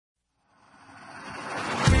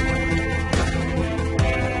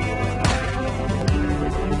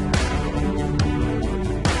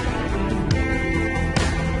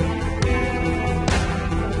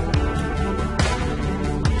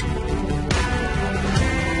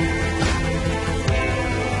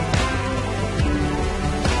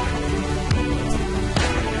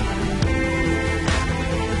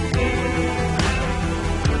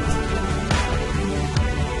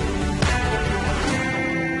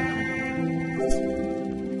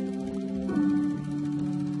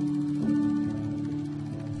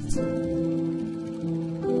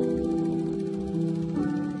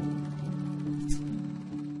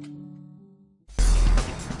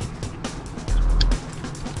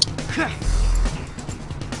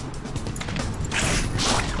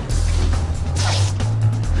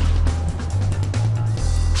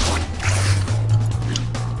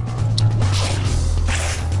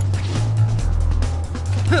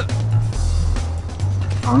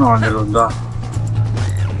Ah no, glielo dà.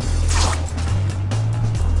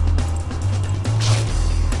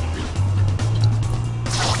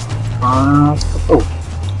 Ah, oh.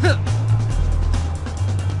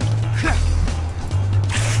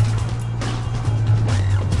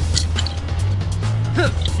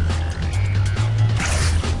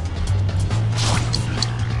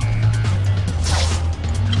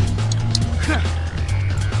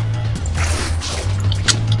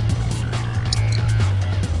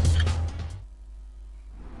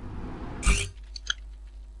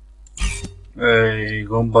 Ehi,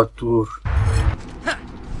 combattur.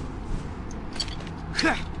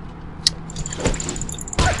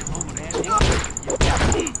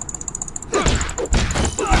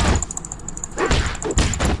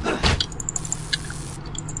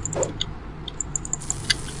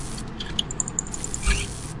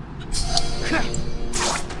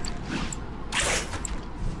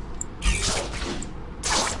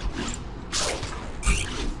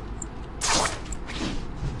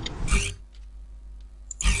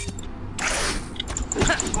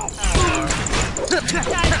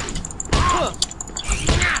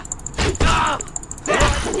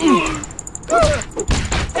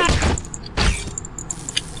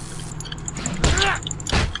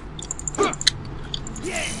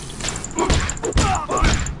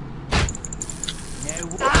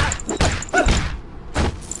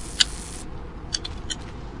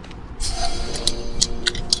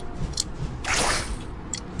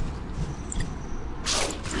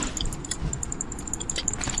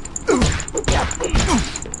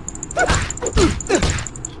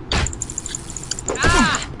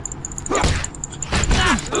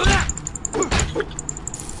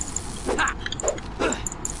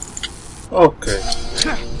 Ok.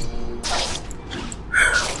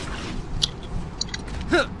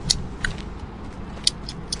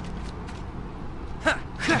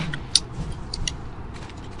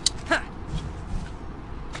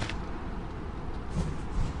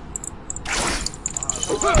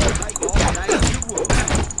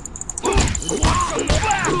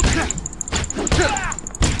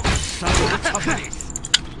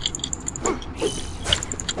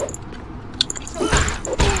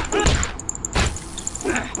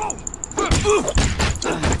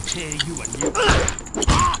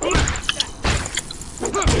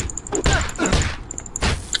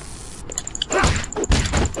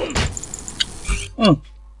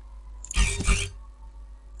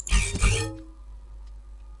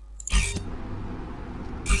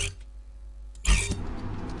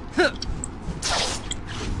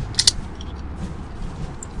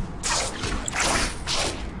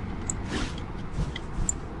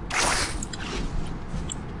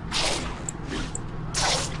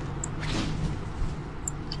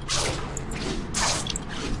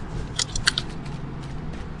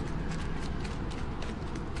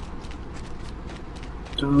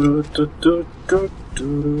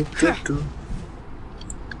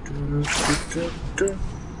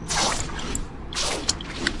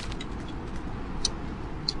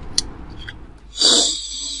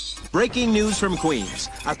 Breaking news from Queens.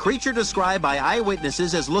 A creature described by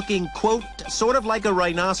eyewitnesses as looking, quote, sort of like a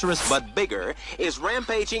rhinoceros but bigger, is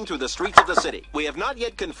rampaging through the streets of the city. We have not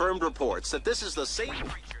yet confirmed reports that this is the same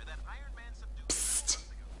creature that Iron Man subdued. Psst.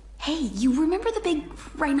 Hey, you remember the big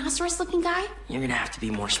rhinoceros-looking guy? You're gonna have to be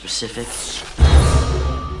more specific.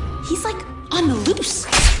 He's like on the loose.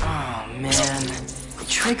 Oh man, the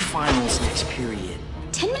trig finals next period.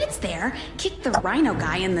 10 minutes there, kick the rhino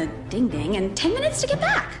guy in the ding-ding, and 10 minutes to get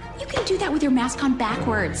back. You can do that with your mask on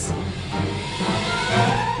backwards.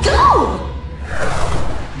 Go!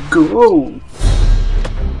 Go!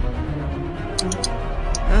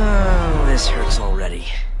 Oh, this hurts already.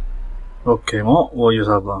 Ok, mo voglio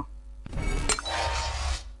salvare.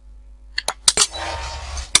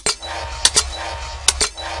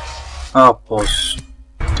 Ah, posso.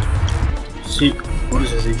 Sì,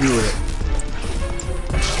 forse si chiude.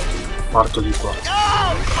 Parto di qua.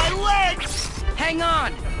 Oh, my legs! Hang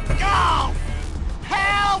on! Oh!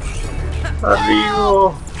 Help!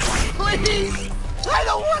 Arrivo! Please! I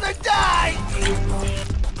don't want to die!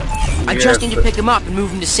 I just need to pick him up and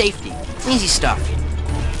move him to safety. Easy stuff.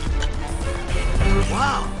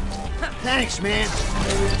 Wow! Thanks, man.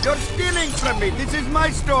 You're stealing from me. This is my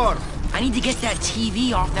store. I need to get that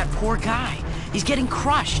TV off that poor guy. He's getting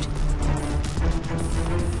crushed.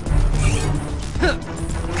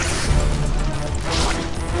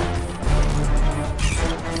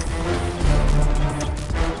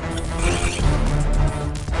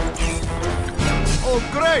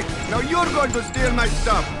 you're going to steal my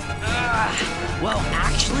stuff. Well,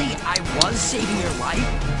 actually, I was saving your life.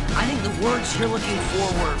 I think the words you're looking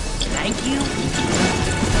for were thank you.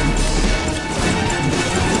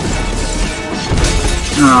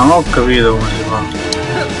 No, non ho capito come si fa.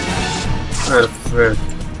 Perfetto.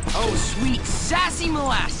 Oh, sweet sassy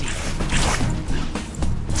molassie.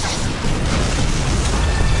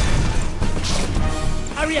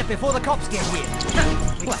 Hurry up before the cops get here.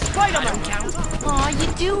 What? Right on the count. Aw, you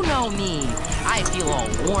do know me. I feel all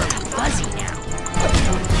warm and fuzzy now.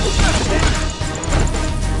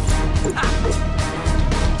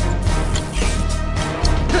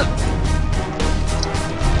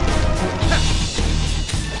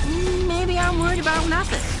 Maybe I'm worried about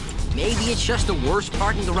nothing. Maybe it's just the worst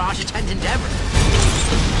parking garage attendant ever.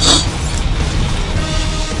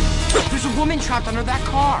 There's a woman trapped under that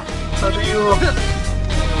car. Arrivo.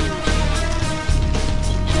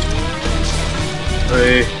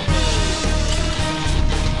 Ehi.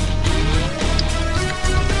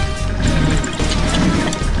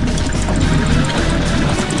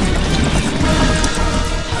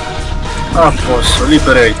 A posto,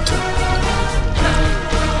 liberate.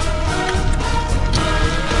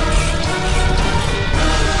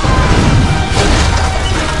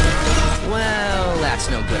 Well, that's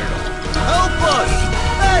no good at all. Help us!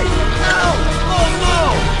 Hey! Help! Oh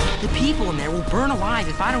no! The people in there will burn alive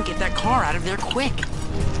if I don't get that car out of there quick.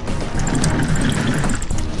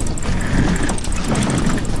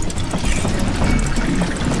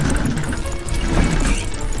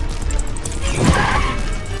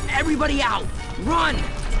 Everybody out! Run!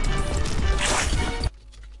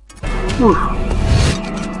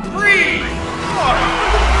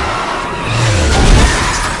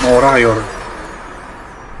 Oh, Riot.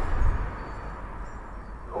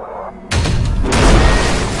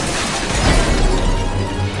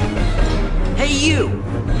 Hey you!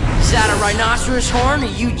 Is that a rhinoceros horn or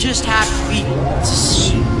you just have to be...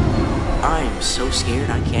 I am so scared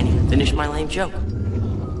I can't even finish my lame joke.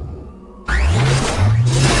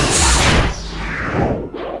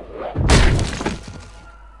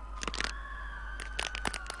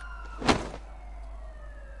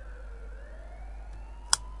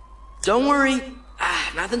 Don't worry,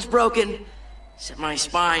 nothing's broken, except my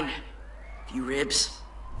spine, a few ribs,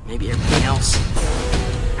 maybe everything else.